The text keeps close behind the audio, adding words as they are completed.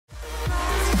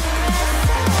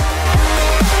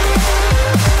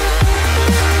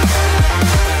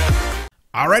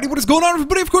Alrighty, what is going on,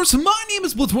 everybody? Of course, my name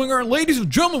is Blitzwinger, and ladies and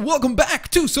gentlemen, welcome back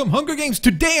to some Hunger Games.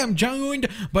 Today, I'm joined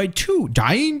by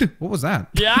What was that?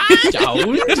 Yeah,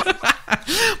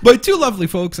 by two lovely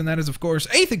folks, and that is, of course,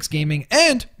 Aethix Gaming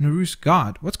and Narus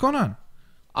God. What's going on?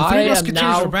 The Three Musketeers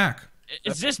are back.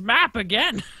 Is this map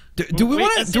again? Do we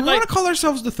want to call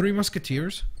ourselves the Three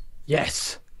Musketeers?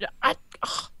 Yes. Yeah,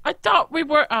 I thought we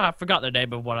were. I forgot the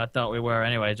name of what I thought we were.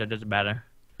 Anyways, it doesn't matter.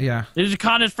 Yeah. This is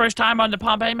Connor's first time on the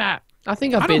Pompeii map. I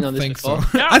think I've been on this before.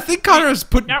 So. I think Connor has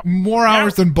put more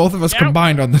hours than both of us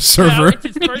combined on this server. It's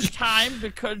his first time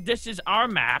because this is our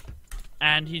map,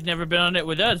 and he's never been on it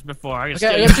with us before.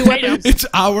 Okay, I got 2 weapons. It's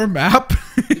our map.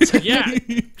 Yeah.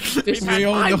 We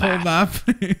own the whole map.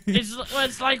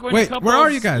 It's like when Wait, couples where are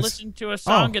you guys? listen to a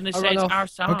song and they say it's our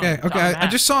song. Okay, I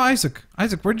just saw Isaac.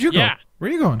 Isaac, where'd you go? Yeah.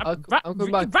 Where are you going? I'm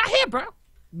going back. Right here, bro.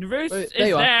 Narus is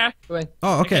there. Go in.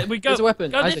 Oh, okay. We go. There's a weapon.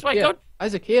 Go Isaac, this way. here. Go.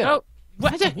 Isaac, here. Go.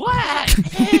 What? What?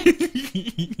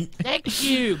 Thank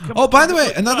you. Oh, by the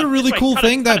way, another really cool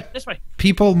thing that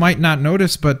people might not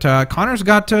notice, but Connor's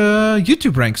got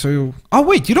YouTube rank. So, oh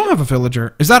wait, you don't have a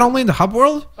villager. Is that only in the hub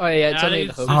world? Oh yeah, it's only in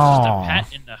the hub. Just a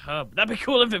pet in the hub. That'd be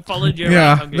cool if it followed you.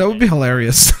 Yeah, that would be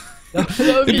hilarious.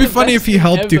 It'd be the funny if he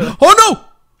helped you. Oh no!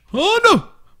 Oh no!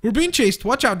 We're being chased.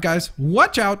 Watch out, guys.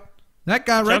 Watch out. That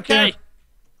guy right there.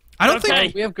 I don't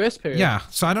think we have grace period. Yeah,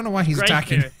 so I don't know why he's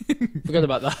attacking. Forgot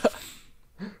about that.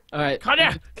 All right.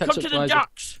 Connor, come to the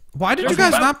docks. Why did you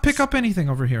guys not pick up anything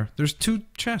over here? There's 2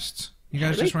 chests. You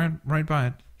guys just ran right by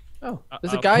it. Oh,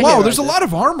 there's a guy Whoa, here. there's a lot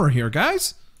of armor here,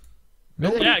 guys.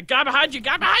 Yeah, guy behind you.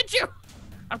 Guy behind you.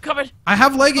 I'm coming. I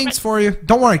have leggings for you.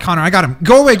 Don't worry, Connor. I got him.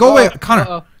 Go away. Go away.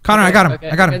 Connor. Connor, I got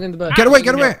him. I got him. Get away.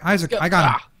 Get away. Isaac, I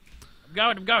got him.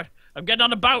 I'm going. I'm getting on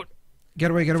the boat. Get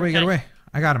away. Get away. Get away.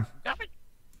 I got him. Got it.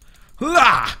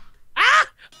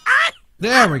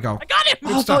 There we go. I got him.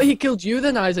 I thought he killed you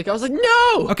then, Isaac. I was like,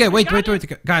 no. Okay, wait.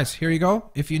 Guys, here you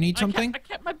go. If you need something, I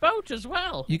kept my boat as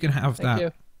well. You can have that. Thank you.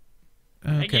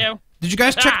 Okay. Thank you. Did you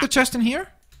guys check the chest in here?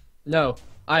 No,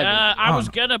 I haven't. I was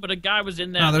gonna, but a guy was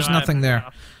in there. No, there's nothing there.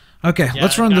 Okay,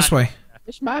 let's run this way.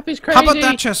 This map is crazy. How about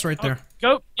that chest right there?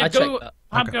 Go. Go.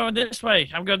 I'm going this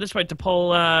way. I'm going this way to pull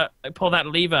that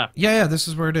lever. Yeah, this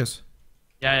is where it is.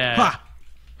 Yeah. Ha!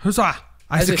 Huzzah!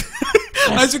 Isaac.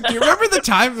 Isaac, do you remember the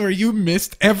time where you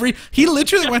missed every... He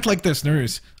literally went like this,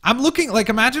 Nurse. I'm looking, like,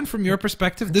 imagine from your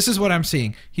perspective, this is what I'm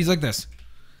seeing. He's like this.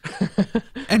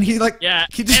 And he, like... Yeah,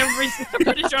 he just... I'm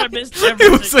pretty sure I missed every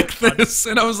It was like one. this,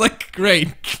 and I was like,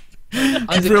 great.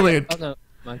 Isaac, Brilliant. Oh, no.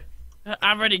 Mine.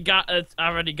 I already got it.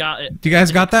 Do you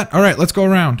guys got that? All right, let's go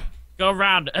around. Go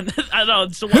around. And then, I know,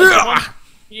 it's the one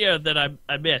here that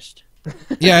I missed.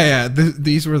 Yeah,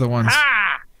 these were the ones.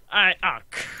 Oh,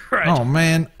 crud. Oh,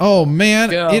 man. Oh, man.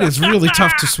 Go. It is really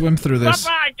tough to swim through this.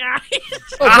 Bye-bye, guys.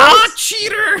 Ah,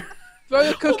 cheater! Throw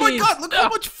the cookies. Oh my god, look how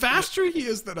much faster he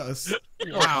is than us.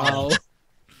 Wow.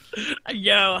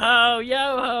 Yo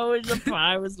ho, is a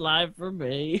pirate's life for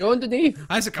me. Go underneath.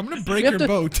 Isaac, I'm gonna break your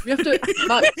boat. We have to.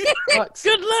 Max,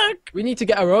 Good luck. we need to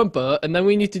get our own boat, and then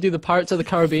we need to do the Pirates of the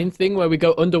Caribbean thing where we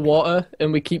go underwater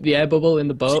and we keep the air bubble in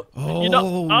the boat.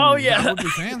 Oh, oh yeah. That would be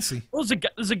fancy. Well,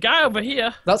 there's a guy over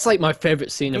here. That's like my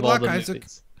favorite scene Good of all luck, the Isaac.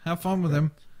 movies. Have fun with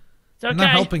him. It's okay. I'm not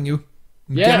helping you.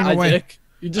 I'm Yeah, getting away. Isaac.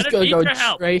 You just I don't gotta need go your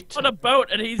help. straight. On a boat,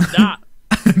 and he's not.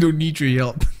 I don't need your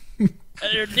help.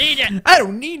 I don't need it. I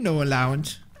don't need no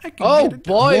allowance. I can Oh get it.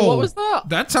 boy, Whoa. what was that?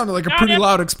 That sounded like a pretty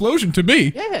loud explosion to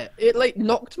me. Yeah, it like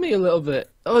knocked me a little bit.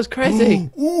 That was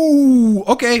crazy. Ooh,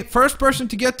 okay. First person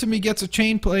to get to me gets a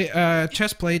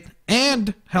chest plate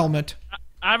and helmet.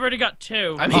 I've already got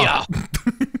 2. I'm here.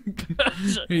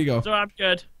 Here you go. So I'm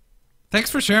good. Thanks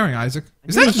for sharing, Isaac.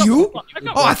 Is that you? I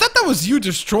got Oh, I thought that was you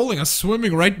just trolling us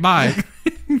swimming right by.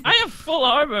 I have full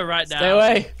armor right now. Stay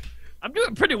away. I'm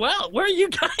doing pretty well. Where are you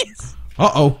guys?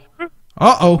 Uh-oh.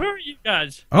 Uh-oh. Where are you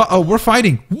guys? Uh-oh, we're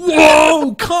fighting.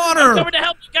 Whoa, Connor! I'm coming to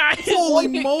help you guys. Holy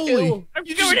One hit moly. kill. I'm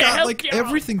You going just to got, help like, you.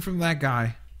 everything from that guy.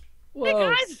 Hey Whoa.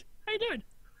 guys, how you doing?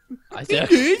 Isaac.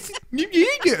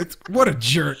 What a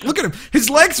jerk. Look at him. His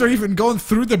legs are even going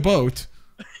through the boat.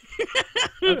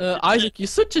 Isaac, you're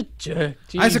such a jerk.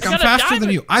 Jeez. Isaac, I'm got a faster than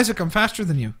diamond. you. Isaac, I'm faster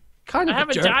than you. kind I of have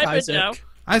a a jerk, diamond Isaac. now.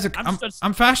 Isaac, I'm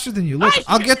I'm faster than you. Look, Isaac.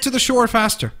 I'll get to the shore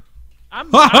faster. I'm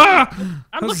Ha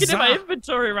looking at my Huzzah.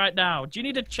 inventory right now. Do you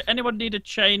need anyone need a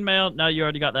chainmail? No, you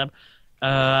already got them.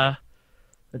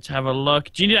 Let's have a look.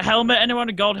 Do you need a helmet? Anyone?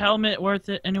 A gold helmet worth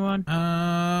it? Anyone?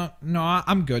 No,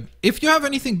 I'm good. If you have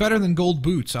anything better than gold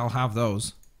boots, I'll have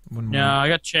those. No, I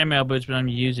got chainmail boots, but I'm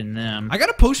using them. I got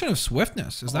a potion of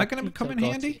swiftness. Is that going to come in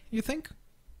handy, you think?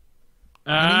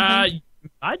 I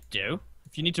do.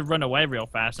 if you need to run away real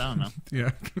fast, I don't know.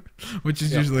 Yeah, which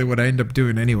is usually what I end up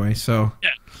doing anyway. So, Yeah.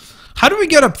 how do we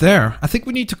get up there? I think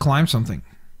we need to climb something.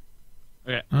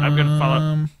 Okay, I'm gonna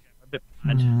follow. A bit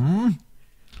behind.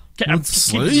 Okay, I'm let's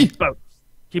keeping see. these boats.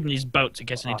 Keeping these boats in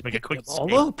case I need to make a quick escape.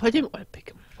 all up. I didn't want to pick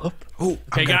them up. Oh,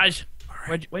 Okay, guys,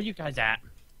 where you guys at?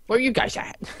 Where are you guys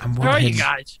at? I'm Where well are you hidden.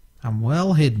 guys? I'm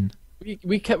well hidden.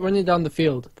 We kept running down the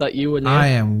field that you were near. I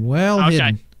am well Okay.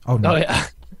 hidden. Oh no. Oh yeah.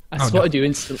 I spotted you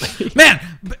instantly. Man,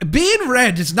 being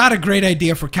red is not a great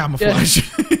idea for camouflage.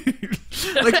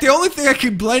 Like the only thing I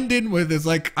can blend in with is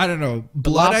like, I don't know,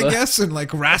 blood, I lava. guess, and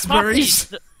like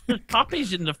raspberries. There's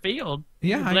poppies in the field.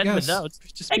 Yeah, You I blend with guess. those.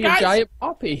 Just Hey, be guys. a giant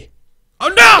poppy. Oh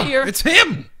no! Here. It's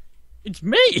him! It's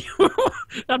me.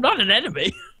 I'm not an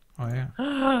enemy. Oh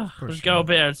yeah. Let's go up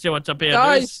here and see what's up here.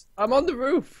 Guys, I'm on the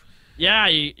roof. Yeah,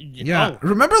 Yeah. Oh,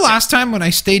 Remember last time when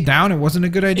I stayed down, it wasn't a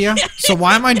good idea? So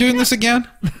why am I doing this again?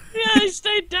 yeah, I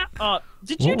stayed down. Oh,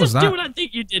 did you What was just do that? what I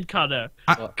think you did, Connor?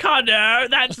 I- Connor,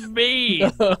 that's me.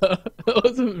 That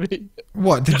wasn't me.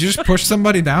 What? Did you just push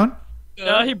somebody down?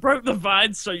 No, he broke the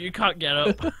vines so you can't get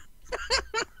up.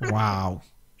 Wow.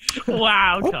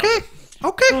 Wow. Connor. Okay.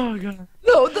 Okay. Oh god.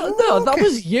 No, that Okay.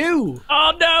 was you.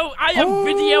 Oh no, I have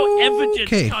video evidence,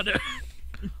 Okay. Connor.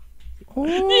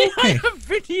 I Okay. have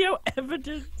video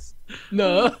evidence.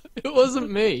 No, it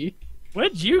wasn't me.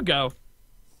 Where'd you go?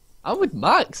 I'm with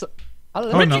Max.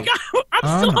 Oh, Where'd no. you go? I'm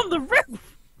Oh, still no. on the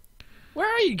roof. Where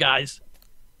are you guys?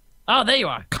 Oh, there you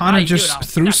are. Connor How you just doing? Oh,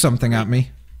 threw something at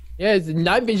me. Yeah, it's a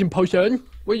night vision potion.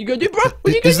 What are you gonna do, bro? What are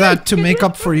you gonna Is that to make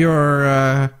up for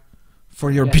your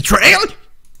betrayal?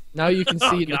 Now you can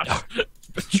Oh see it in the gosh, dark.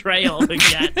 betrayal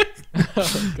again.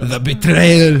 The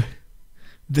betrayal.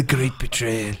 The great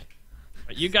betrayal.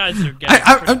 You guys are getting.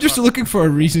 I'm just looking for a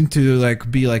reason to like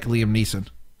be like Liam Neeson,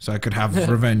 so I could have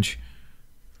revenge.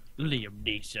 Liam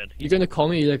Neeson. You're gonna call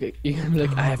me like you're gonna be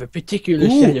like I have a particular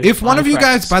Ooh, set of if one of you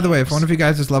guys, Minecraft by the way, if skills. one of you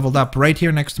guys is leveled up, right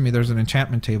here next to me, there's an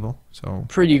enchantment table. So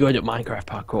pretty good at Minecraft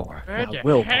parkour, Where I the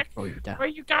will heck? parkour you down. Where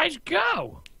you guys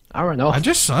go? I don't know. I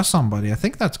just saw somebody. I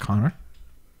think that's Connor.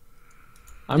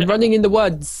 I'm running in the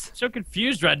woods. So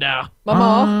confused right now.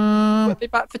 Mama, put me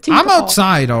back for tea. I'm Papa.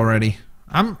 outside already.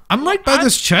 I'm right by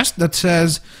this chest that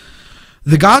says,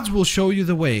 "The gods will show you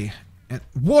the way." And,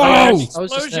 whoa! I was just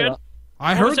Explosion. there. I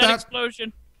What heard was that.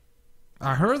 explosion.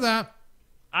 I heard that.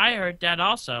 I heard that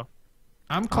also.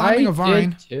 I'm climbing a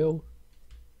vine. did too.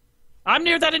 I'm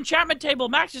near that enchantment table.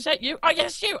 Max, is that you? Oh,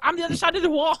 yes, you. I'm the other side of the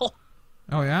wall.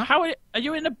 Oh yeah. How are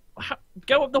you in the?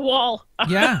 Go up the wall.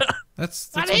 Yeah.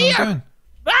 That's Not what here. I'm doing.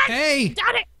 Max, Hey.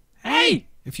 got it. Hey.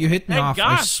 If you hit me Thank off,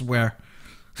 I God. swear.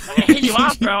 I'm gonna hit you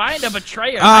off, bro. I ain't a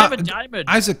betrayer. I have a diamond.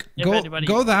 Isaac, If go anybody-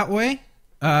 go that way.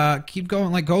 Keep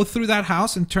going. Like go through that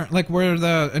house and turn like where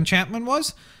the enchantment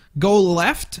was. Go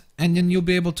left, and then you'll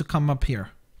be able to come up here.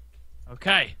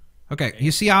 Okay. Okay.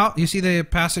 You see out? You see the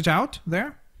passage out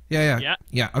there? Yeah. Yeah.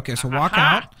 Yeah. Okay. So walk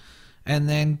Aha. out, and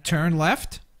then turn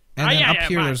left, and Oh, then yeah, up yeah,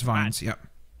 here fine, there's fine. vines. Yep.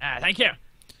 Thank you.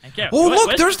 Thank you. Oh Where- look,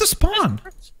 where's there's the spawn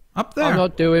up there. I'm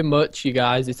not doing much, you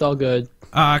guys. It's all good.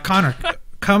 Connor,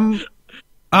 come.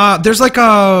 There's like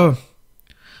a.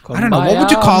 I don't know. What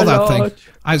would you call that thing?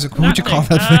 Isaac, what would you call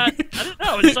that thing? I don't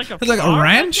know. It's like a. It's like a farm,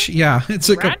 ranch? Yeah, it's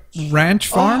like a ranch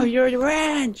farm. Oh, you're the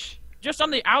ranch. Just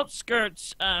on the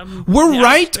outskirts. We're the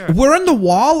right. outskirts. We're on the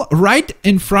wall right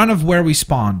in front of where we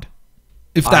spawned.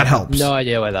 If that I helps. have no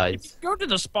idea where that is. Go to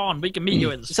the spawn. We can meet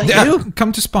you in the Is spawn. that Yeah, you?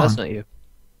 come to spawn. That's not you.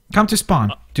 Come to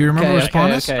spawn. Do you remember Okay, where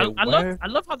spawn is? okay. I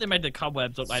love how they made the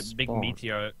cobwebs look like big Spawn.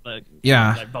 meteor, like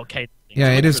Yeah. like volcano. things. Yeah,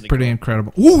 it looks is really pretty cool.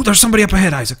 incredible. Ooh, there's somebody up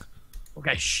ahead, Isaac.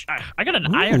 Okay, I got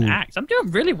an iron Ooh. axe. I'm doing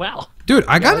really well. Dude,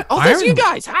 I got it. Oh, that's you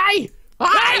guys. Hi.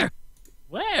 Hi.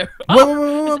 Where?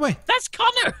 Wait. That's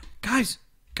Connor. Guys,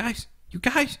 you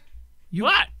guys.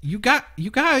 What? You guys. You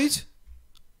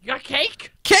got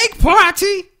cake? Cake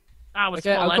party. I was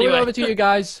Okay, full I'm coming anyway. over to you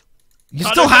guys. You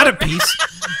Oh, still no, had no. a piece.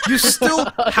 You still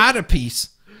had a piece.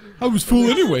 I was full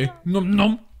anyway. Nom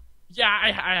nom. Yeah,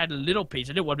 I had a little piece.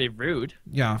 I didn't want to be rude.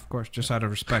 Yeah, of course, just out of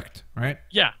respect, right?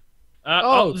 Yeah.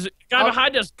 Oh, there's a guy oh.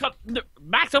 behind us.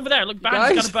 Max over there. Look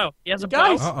behind. He's got a bow. He has a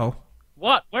Guys. bow. Uh-oh.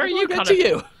 What? Where are you, Get Connor? to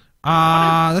you.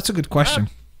 That's a good question.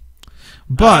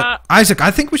 But, Isaac,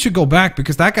 I think we should go back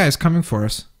because that guy is coming for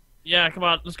us. Yeah, come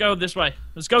on. Let's go this way.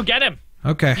 Let's go get him.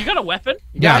 Okay. You got a weapon?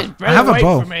 Yeah, Guys, I have a wait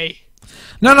bow. for me.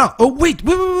 No. Oh, wait.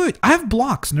 I have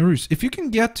blocks, Narus. If you can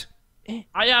get...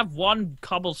 I have one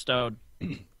cobblestone.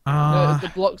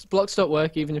 The blocks don't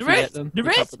work even if you get them. You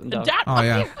can't put them down. Dad, Oh, up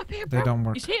yeah. here, up here, They bro. don't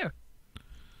work. He's here.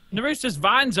 Narus, there's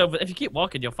vines over. If you keep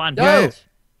walking, you'll find No. vines.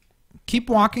 Keep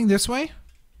walking this way.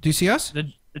 Do you see us? They're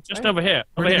just over here.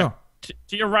 Where'd Over he here. go?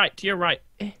 To your right. To your right.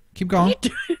 Keep going.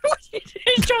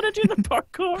 He's trying to do the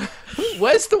parkour.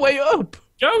 Where's the way up?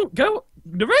 Go.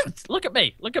 The roots. Look at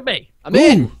me. Look at me. I'm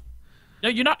in. No,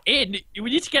 you're not in. We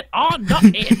need to get on, not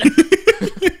in.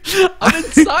 I'm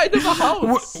inside of a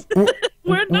house.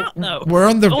 We're not, though. We're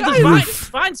on the there's roof.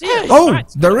 Fine's here. Oh,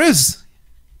 Fine's. there is.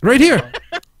 Right here.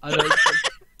 I don't.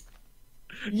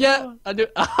 Yeah, I do.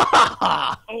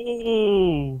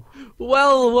 Oh.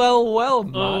 Well,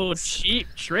 Max. Oh, cheap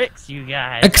tricks, you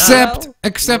guys.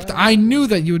 Except I knew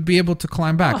that you would be able to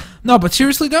climb back. No, but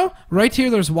seriously though, right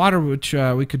here there's water which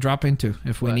we could drop into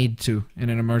if we need to in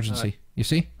an emergency. You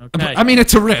see? Okay. I mean,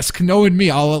 it's a risk. Knowing me,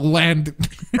 I'll land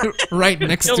right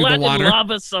next to the land in water.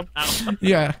 lava somehow.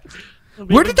 Yeah.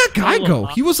 Where did that guy go?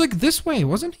 He was like this way,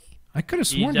 wasn't he? I could have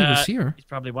sworn he was here. He's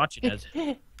probably watching us.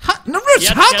 Naruto,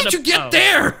 how did you get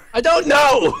there? I don't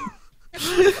know.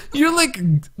 You're like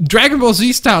Dragon Ball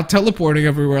Z style teleporting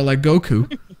everywhere like Goku.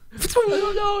 I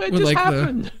don't know. It With, just like,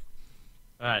 happened.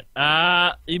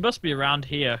 Alright, he must be around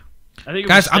here. I think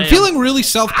Guys, I'm feeling really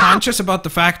self-conscious about the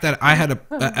fact that I had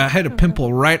a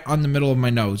pimple right on the middle of my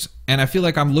nose, and I feel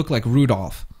like I'm look like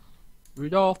Rudolph.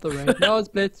 Rudolph the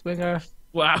red-nosed Blitzwinger.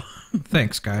 Wow.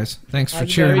 Thanks, guys. Thanks for I'm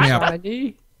cheering very me up.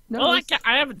 shiny. No, Well,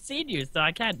 I haven't seen you, so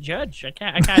I can't judge. I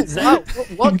can't say.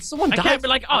 what? Someone I died. can't be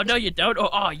like, oh no, you don't. Or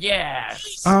oh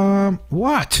yes.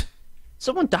 What?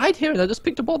 Someone died here, and I just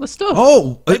picked up all the stuff.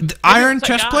 Oh, iron that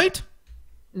chest guy? plate?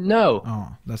 No.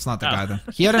 Oh, that's not the guy then.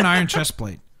 He had an iron chest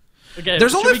plate. Okay,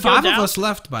 There's should only we go 5 of down? us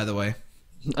left, by the way,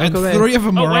 I'll and go in. 3 of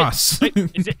them Oh, are wait, us. wait,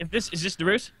 is this the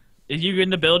Ruth? Is you in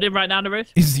the building right now, the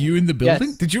Ruth? Is you in the building?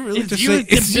 Yes. Did you really Is just you say, in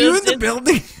the is you in the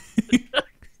building?" building?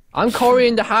 I'm Corey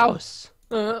in the house.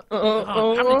 Oh,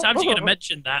 how many times are you gonna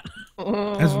mention that?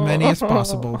 As many as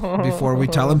possible before we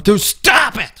tell him to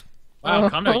stop it. Wow,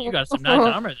 Connor, you got some nice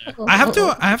armor there. I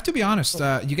have to be honest.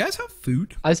 You guys have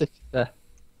food? Isaac, there.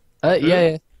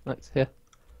 Yeah. Max, here.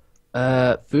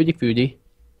 Foodie.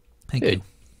 Thank Good. you.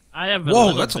 I have.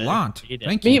 Whoa, that's a lot.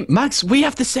 Thank Me, you. Max, we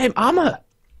have the same armor.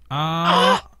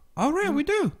 Oh yeah, we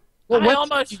do. Well, I what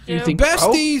almost do you do. think, bro?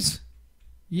 Besties.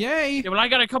 Yay. Yeah, well, I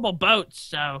got a couple boats,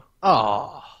 so.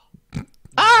 Oh.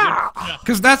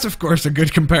 Because that's of course a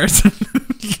good comparison.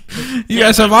 You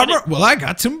guys have armor? Well, I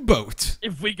got some boats.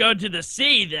 If we go to the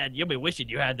sea, then you'll be wishing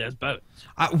you had those boats.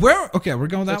 Where? Okay, we're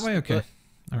going that way. Okay.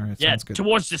 All right. Yeah, Sounds good.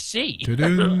 towards the sea.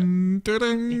 Dun,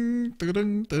 dun,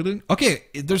 dun, dun. Okay,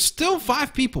 there's still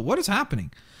 5 people. What is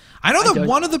happening? I know that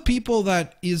one of the people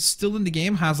that is still in the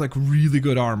game has like really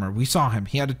good armor. We saw him.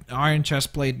 He had an iron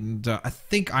chest plate and I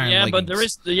think iron leggings. But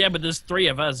there's 3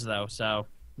 of us though. So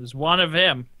there's 1 of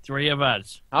him, 3 of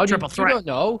us. How do Triple you threat. don't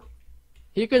know?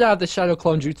 He could have the shadow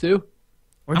clone jutsu.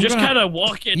 We're I'm just gonna- kind of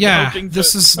walking. Yeah, hoping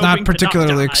this to, is hoping not to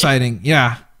particularly die. exciting.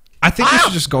 Yeah, I think we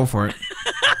should just go for it.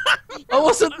 I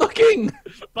wasn't looking.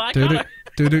 Bye, Do Connor.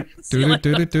 do do do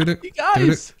do do do. You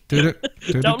guys.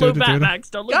 Don't look back, Max.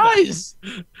 Don't look Guys.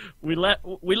 back.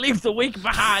 We leave the weak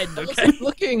behind. I Okay. wasn't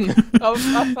looking.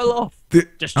 I fell off.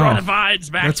 Destroy the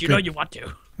vines, Max. that's You know good. you want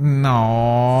to.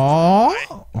 No.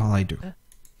 Well, I do.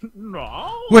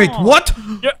 No. Wait, what?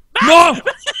 Yeah. No!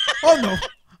 Oh no!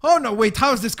 Oh no! Wait,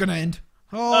 how is this gonna end?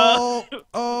 Oh!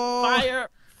 Fire!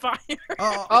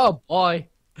 Oh boy.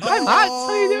 Hi Max,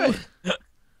 how you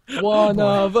doing? One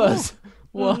of us.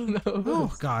 One of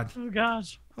us. Oh god! Oh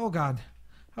gosh. Oh god!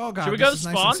 Oh god! Should we this go is to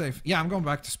nice and spawn? safe. Yeah, I'm going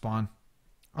back to spawn.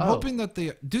 I'm hoping that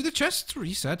do the chests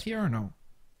reset here or no?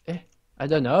 I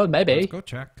don't know, maybe. Let's go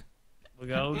check.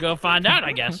 We'll go find out,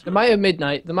 I guess. They might at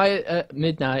midnight. They might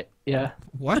midnight. Yeah.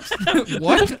 What?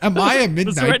 What? Am I at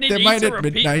Was there midnight? any They need might to at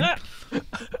repeat midnight.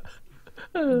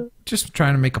 that? Just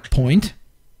trying to make a point.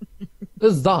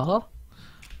 Huzzah.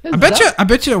 I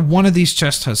bet you one of these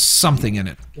chests has something in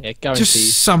it. Yeah, guaranteed.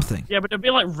 Just something. Yeah, but it'd be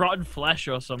like rotten flesh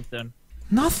or something.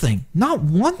 Nothing. Not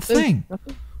one thing.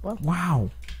 Nothing? Well.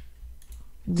 Wow.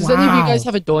 Does any of you guys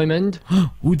have a diamond?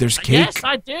 Ooh, there's cake. Yes,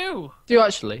 I do. Do you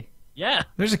actually? Yeah.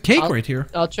 There's a cake right here.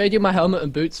 I'll trade you my helmet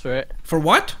and boots for it. For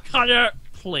what? Connor,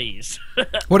 please.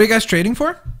 What are you guys trading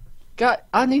for?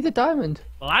 I need a diamond.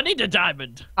 Well, I need a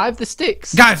diamond. I have the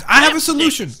sticks. Guys, I have a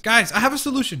solution. Guys, I have a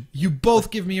solution. You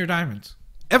both give me your diamonds.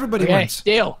 Everybody Okay, wins.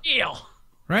 deal. Ew.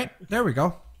 Right? There we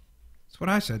go. That's what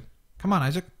I said. Come on,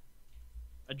 Isaac.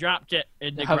 I dropped it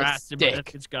in the Have a grass, but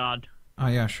stick. it's gone. Oh,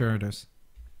 yeah, sure it is.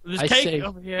 There's I cake say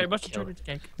over here. It must have kill turned into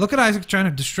cake. Look at Isaac trying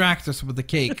to distract us with the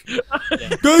cake.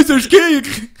 Guys, there's cake!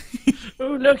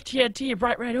 Ooh, look, TNT,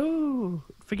 bright red. Ooh,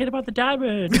 forget about the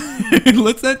diamond.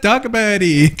 Let's not talk about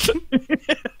it.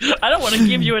 I don't want to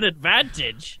give you an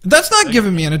advantage. That's not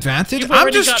giving me an advantage. You've I'm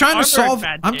already just got trying to armor solve.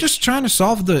 I'm advantage. just trying to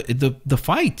solve the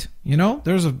fight. You know,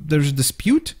 there's a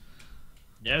dispute.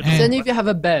 No, Does any of you have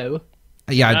a bow?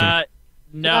 Yeah, I do.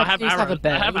 No, I have please have a arrows.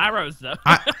 I have bow? arrows though.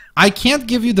 I can't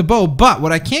give you the bow, but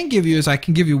what I can give you is I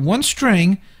can give you 1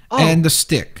 string and the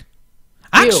stick.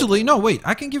 Actually, no, wait.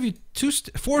 I can give you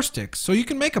 4 sticks, so you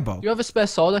can make a bow. Do you have a spare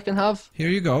sword I can have? Here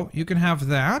you go. You can have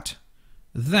that.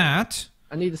 That.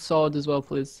 I need a sword as well,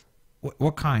 please.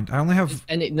 What kind? I only have.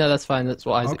 No, that's fine. That's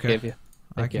what Isaac gave you.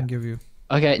 I can give you.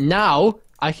 Okay, now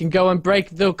I can go and break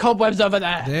the cobwebs over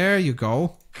there. There you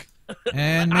go.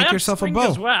 And I make have yourself a string bow.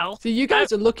 as well. See, you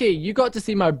guys are lucky. You got to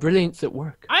see my brilliance at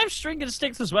work. I have string and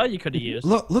sticks as well. You could have used.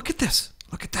 Look at this.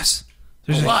 Look at this.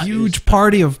 There's a What? huge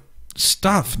party of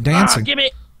stuff dancing. Give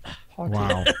me.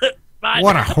 Wow. Mine.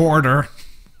 What a hoarder.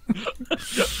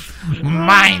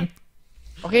 Mine.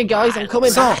 Okay, guys, I'm coming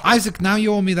So, back. Isaac, now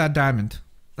you owe me that diamond.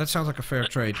 That sounds like a fair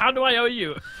trade. How do I owe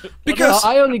you? Because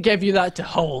I only gave you that to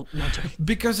hold. No, I'm joking.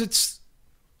 because it's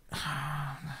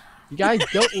You guys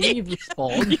don't leave the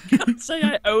spawn. You can't say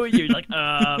I owe you. Like,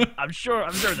 I'm sure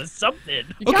there's something.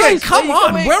 You okay. guys, Come where you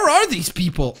on, going? where are these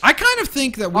people? I kind of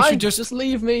think that we Fine, should just.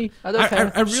 leave me. I don't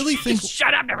care. I really think,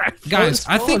 Shut up, Nereth. guys.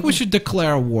 I think we should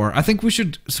declare a war. I think we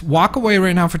should walk away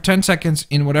right now for 10 seconds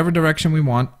in whatever direction we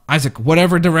want. Isaac,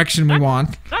 whatever direction we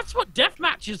want. That's what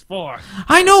deathmatch is for.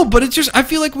 I know, but it's just I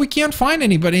feel like we can't find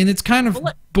anybody, and it's kind of Well,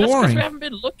 that's because boring. we haven't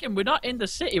been looking. We're not in the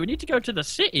city. We need to go to the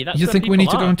city. That's You where think we need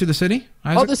to people go are. into the city? Oh,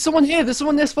 Isaac? there's someone here. There's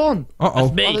someone near spawn. Uh-oh.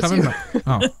 That's me. Oh, Coming that's back.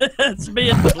 Oh. It's me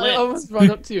and the I Blitz. almost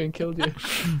ran up to you and killed you.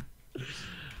 Do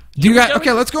you guys? go Okay,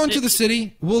 into let's the go into city. the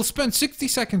city. We'll spend 60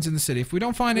 seconds in the city. If we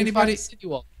don't find We anybody, find a city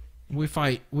wall. we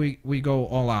fight. We go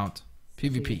all out.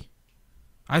 PvP.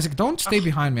 Isaac, don't stay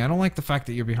behind me. I don't like the fact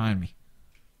that you're behind me.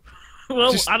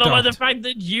 Well, Just I don't like the don't. fact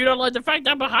that you don't like the fact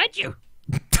I'm behind you.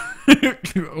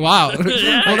 Wow.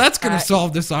 Well, that's gonna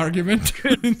solve this argument.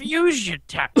 Confusion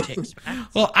tactics, man.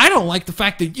 Well, I don't like the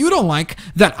fact that you don't like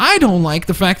that. I don't like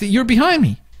the fact that you're behind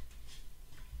me.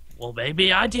 Well,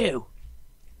 maybe I do.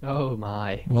 Oh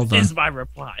my. Well done. Is my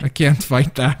reply. I can't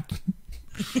fight that.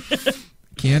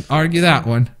 Can't argue that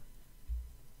one.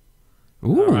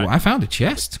 Ooh, Alright. I found a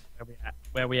chest.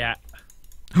 Where we at?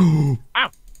 Ow.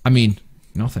 Ow. I mean,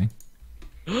 nothing.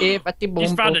 You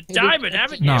found a diamond,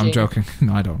 haven't you? No, I'm joking.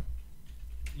 No, I don't.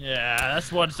 Yeah,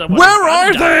 that's what someone. Where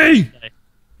are they?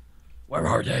 Where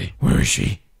are they? Where is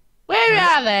she? Where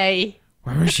are they?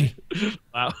 Where is she?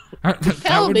 Wow.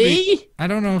 Tell me. I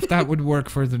don't know if that would work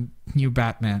for the new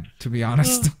Batman, to be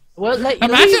honest. Well, let you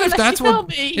Imagine leave if unless that's you tell what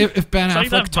me. if Ben It's like Affleck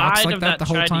that talks vine like of that the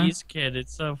whole time. Chinese kid.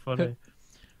 It's so funny.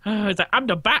 It's like, I'm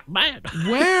the Batman.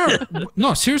 Where?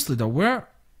 No, seriously though. Where?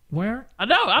 I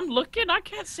know. I'm looking. I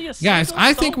can't see a Guys, single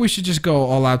I think soul. we should just go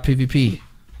all out PvP.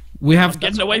 We have. I'm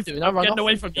getting away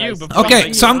from you. before Okay,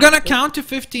 I- so I'm gonna count to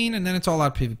 15, and then it's all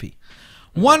out PvP.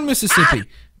 1 Mississippi,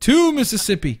 2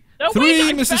 Mississippi, No, wait, 3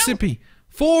 I Mississippi,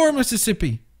 4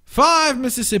 Mississippi, 5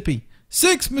 Mississippi,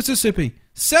 6 Mississippi,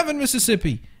 7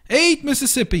 Mississippi, 8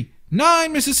 Mississippi,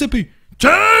 9 Mississippi,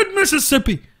 10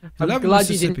 Mississippi, I'm 11 glad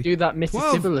you Mississippi, didn't do that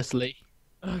Mississippi.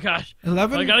 Oh gosh.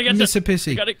 11 I gotta get Mississippi,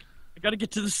 I gotta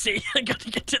get to the sea. I gotta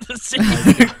get to the sea.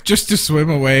 just to swim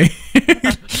away.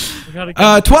 I gotta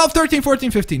get 12, 13,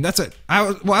 14, 15. That's it.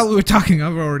 While we were talking, I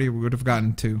already would have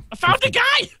gotten to. I found a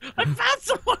guy! I found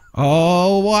someone!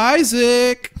 Oh,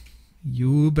 Isaac,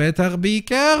 you better be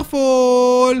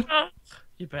careful.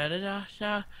 You better not,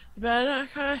 you better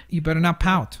not cry. You better not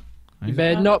pout. You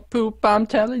better not poop, I'm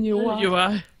telling you what. You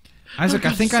are. Isaac, I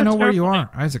God, think so I know where you terrifying.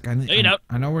 are. Isaac, I you don't.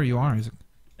 know where you are, Isaac.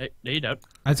 No, you don't.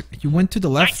 Isaac, you went to the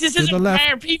left, This to the isn't left.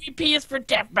 fair. PvP is for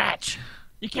deathmatch.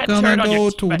 You can't Gonna turn on go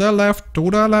your to the left,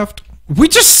 to the left. We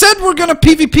just said we're gonna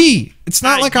PvP. It's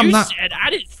not like I'm you not. Said,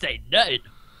 I didn't say nothing.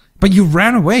 But you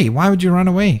ran away. Why would you run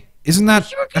away? Isn't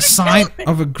that You were a gonna sign kill me.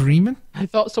 of agreement? I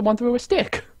thought someone threw a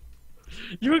stick.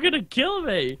 You were gonna kill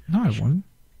me. No, I wasn't.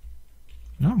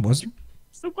 No, I wasn't.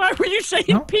 So why were you saying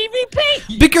No.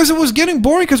 PvP? Because it was getting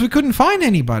boring because we couldn't find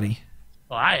anybody.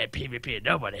 Well, I had PvP and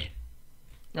nobody.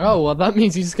 Oh, well, that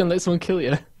means you're just gonna let someone kill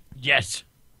you. Yes.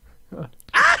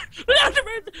 Ah!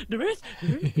 The Ruth!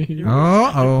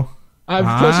 Uh-oh.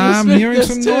 I'm hearing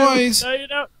some noise. No, you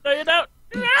don't. No, you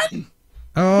don't.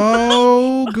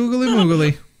 Oh, googly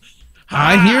moogly.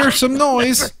 I hear some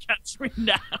noise. Catch me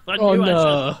now. I Oh, knew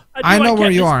no. I know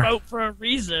where you are. Boat for a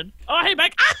reason. Oh, hey,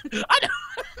 Mike. Ah! I know.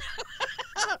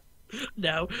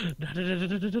 No.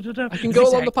 No. I can go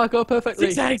along the parkour perfectly.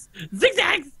 Zigzags.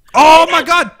 Zigzags. Oh my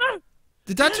god!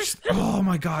 Did that just... Oh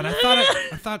my god, I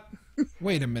thought...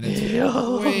 Wait a minute.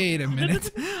 Wait a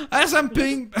minute. As I'm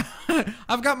being...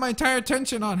 I've got my entire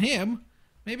attention on him.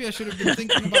 Maybe I should have been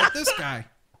thinking about this guy.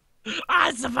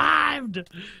 I survived.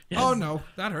 Yes. Oh no,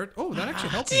 that hurt. Oh, that actually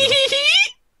helped me.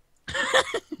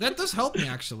 That does help me,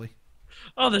 actually.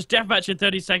 Oh, there's deathmatch in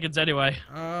 30 seconds anyway.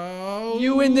 Oh.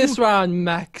 You win this round,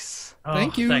 Max. Oh,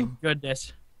 Thank you. Thank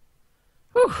goodness.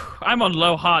 Whew, I'm on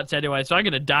low hearts anyway, so I'm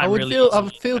gonna die I would really feel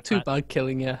easily. too bad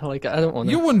killing you. Like I don't want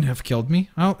to. You wouldn't have killed me.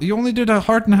 You only did a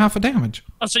heart and a half of damage.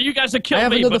 Oh, so you guys have I killed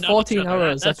have me, another but not each 14 other, right?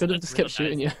 arrows. I That's- could have that's just kept real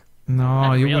shooting nice. you. No,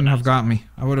 That's you real wouldn't have nice. got me.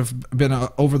 I would have been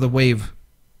over the wave.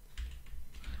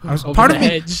 Over part the of me,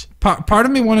 hedge. part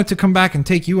of me wanted to come back and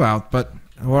take you out, but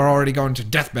we're already going to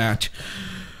deathmatch.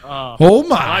 Oh, Oh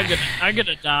my! I'm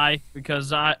gonna die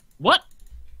because what?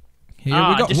 Here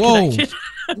we go. Whoa! Disconnected.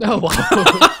 No, wow.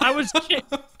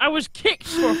 I was kicked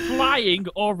for flying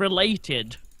or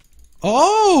related.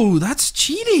 Oh, that's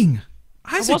cheating.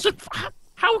 I Isaac, wasn't.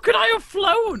 How could I have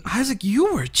flown? Isaac,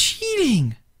 you were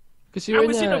cheating. Because I you're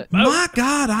was in a boat. My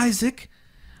God, Isaac.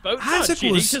 Boat's Isaac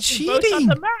not was cheating 'cause the boat's on cheating.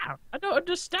 the map. I don't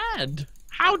understand.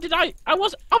 How did I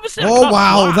was obviously. I Oh can't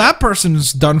wow, fly. that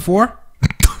person's done for.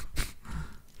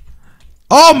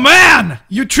 Oh man,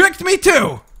 you tricked me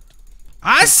too.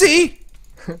 I see.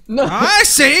 No. I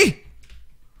see.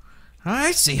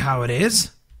 I see how it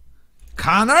is.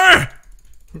 Connor!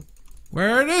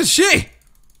 Where is she?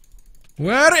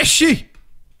 Where is she?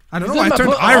 I don't know why I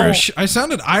turned Irish. I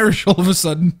sounded Irish all of a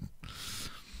sudden.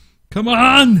 Come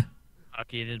on!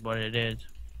 Okay, it is what it is.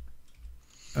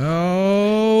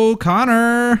 Oh,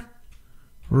 Connor.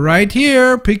 Right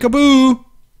here. Peekaboo.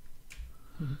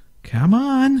 Come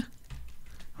on.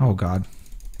 Oh, God.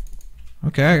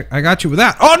 Okay, I got you with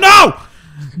that. Oh, no!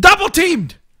 Double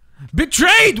teamed!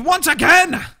 Betrayed once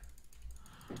again!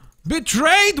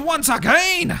 Betrayed once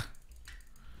again!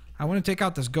 I want to take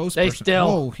out this ghost Stay person. still.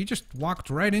 Oh, he just walked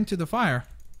right into the fire.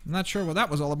 I'm not sure what that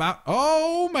was all about.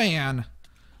 Oh, man.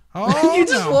 Oh, You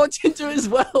just no. walked into it as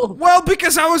well. Well,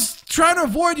 because I was trying to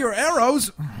avoid your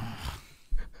arrows.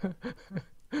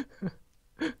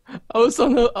 I was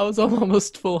on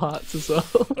almost full hearts as well.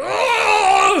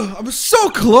 Oh, I was so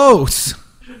close.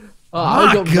 Oh, I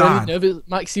My got God. really nervous.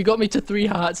 Max, you got me to 3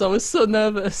 hearts. I was so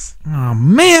nervous. Oh,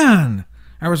 man.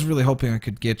 I was really hoping I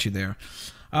could get you there.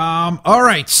 All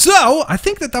right. So I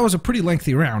think that was a pretty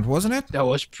lengthy round, wasn't it? That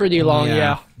was pretty long,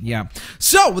 yeah. Yeah.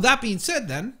 So with that being said,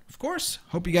 then, of course,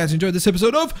 hope you guys enjoyed this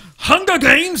episode of Hunger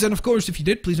Games. And of course, if you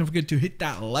did, please don't forget to hit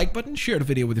that like button, share the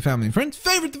video with your family and friends,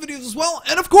 favorite the videos as well,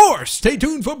 and of course, stay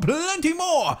tuned for plenty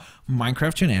more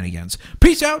Minecraft shenanigans.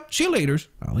 Peace out. See you later,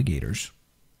 alligators.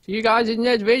 See you guys in the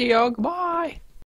next video. Goodbye.